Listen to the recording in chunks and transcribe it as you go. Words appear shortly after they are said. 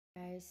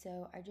Guys,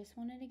 so I just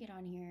wanted to get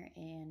on here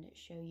and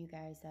show you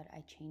guys that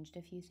I changed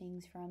a few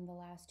things from the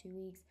last 2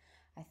 weeks.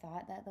 I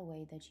thought that the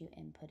way that you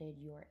inputted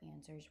your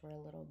answers were a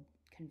little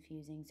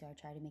confusing, so I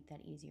tried to make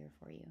that easier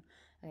for you.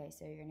 Okay,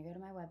 so you're gonna go to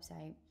my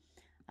website.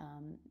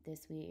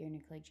 This week you're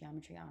gonna click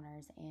Geometry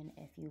Honors, and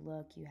if you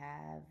look, you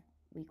have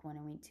week 1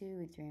 and week 2,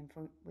 week 3 and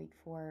week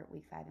 4,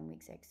 week 5 and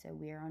week 6. So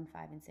we are on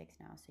 5 and 6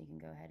 now, so you can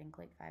go ahead and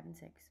click 5 and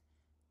 6.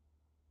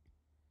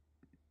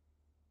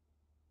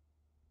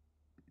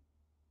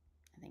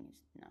 I think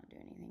it's not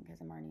doing anything because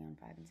I'm already on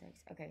 5 and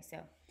 6. Okay, so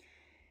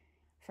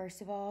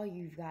first of all,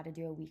 you've got to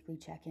do a weekly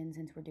check-in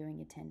since we're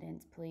doing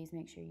attendance. Please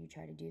make sure you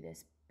try to do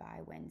this by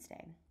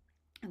Wednesday.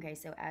 Okay,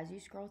 so as you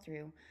scroll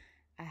through,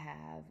 I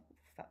have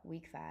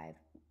week 5,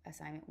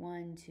 assignment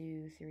 1,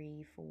 2,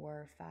 3,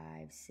 4, 5,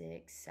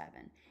 6,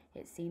 7.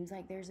 It seems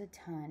like there's a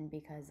ton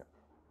because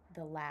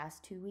the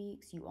last 2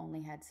 weeks you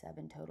only had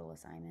 7 total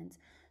assignments.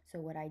 So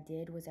what I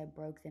did was I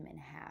broke them in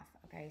half.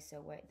 Okay,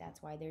 so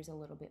that's why there's a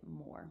little bit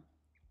more.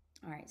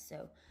 All right,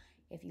 so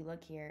if you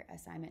look here,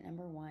 assignment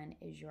number 1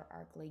 is your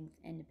arc length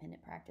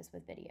independent practice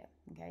with video.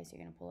 Okay, so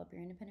you're gonna pull up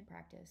your independent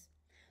practice.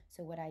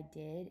 So what I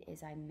did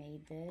is I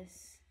made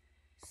this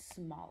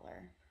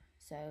smaller.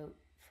 So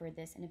for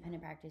this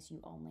independent practice,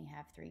 you only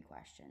have 3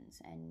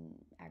 questions, and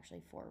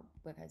actually 4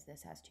 because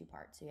this has 2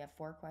 parts. So you have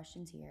 4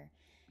 questions here,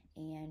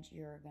 and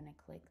you're gonna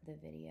click the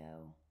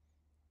video.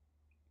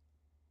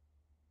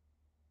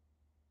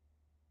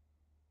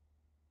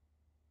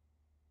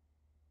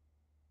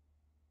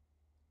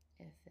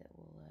 If it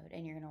will load,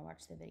 and you're gonna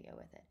watch the video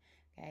with it.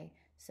 Okay,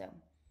 so all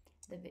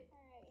right,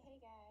 hey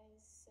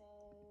guys, so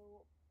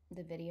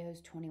the video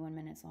is 21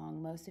 minutes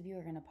long. Most of you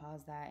are gonna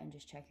pause that and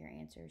just check your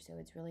answers, so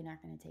it's really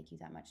not gonna take you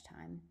that much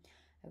time.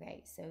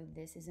 Okay, so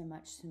this is a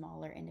much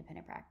smaller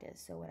independent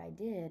practice. So what I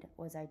did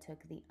was I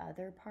took the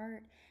other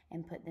part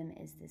and put them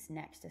as this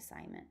next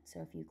assignment.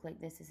 So if you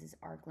click this is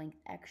arc length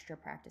extra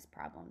practice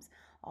problems.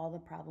 All the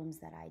problems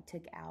that I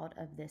took out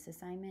of this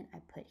assignment, I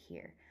put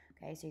here.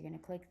 Okay, so you're gonna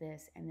click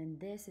this, and then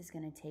this is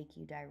gonna take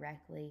you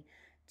directly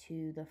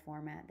to the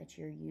format that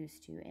you're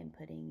used to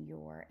inputting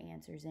your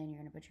answers in. You're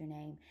gonna put your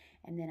name,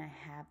 and then I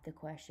have the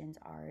questions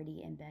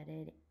already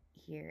embedded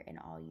here, and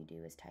all you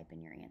do is type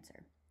in your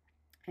answer.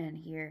 And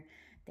here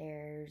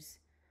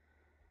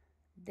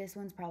this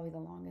one's probably the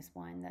longest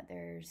one, that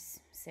there's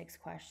 6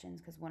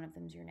 questions because one of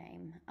them's your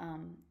name.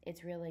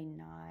 It's really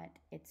not,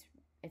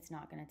 it's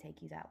not going to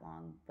take you that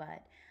long,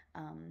 but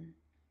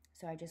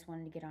so I just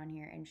wanted to get on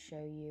here and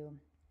show you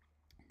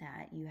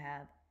that you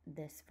have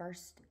this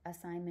first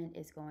assignment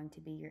is going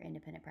to be your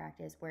independent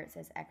practice. Where it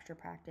says extra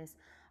practice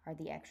are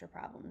the extra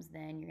problems,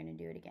 then you're going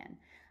to do it again.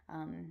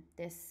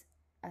 This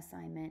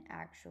assignment,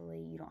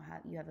 actually,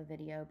 you have a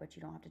video, but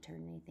you don't have to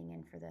turn anything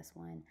in for this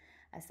one.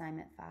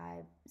 Assignment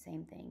 5,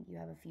 same thing. You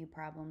have a few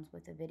problems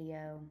with the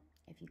video.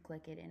 If you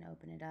click it and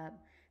open it up,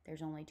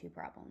 there's only 2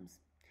 problems.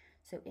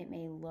 So it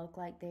may look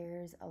like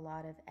there's a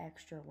lot of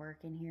extra work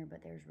in here,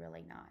 but there's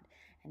really not.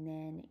 And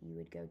then you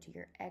would go to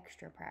your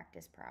extra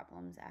practice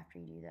problems after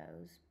you do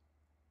those.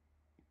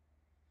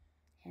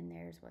 And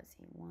there's, let's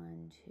see,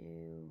 1,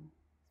 2,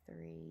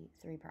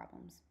 3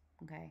 problems.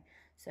 Okay,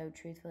 so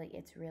truthfully,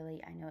 it's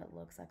really, I know it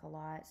looks like a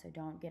lot, so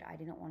I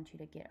didn't want you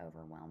to get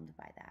overwhelmed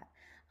by that.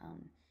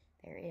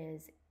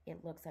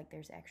 It looks like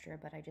there's extra,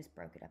 but I just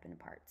broke it up into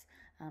parts.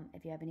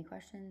 If you have any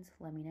questions,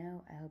 let me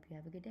know. I hope you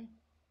have a good day.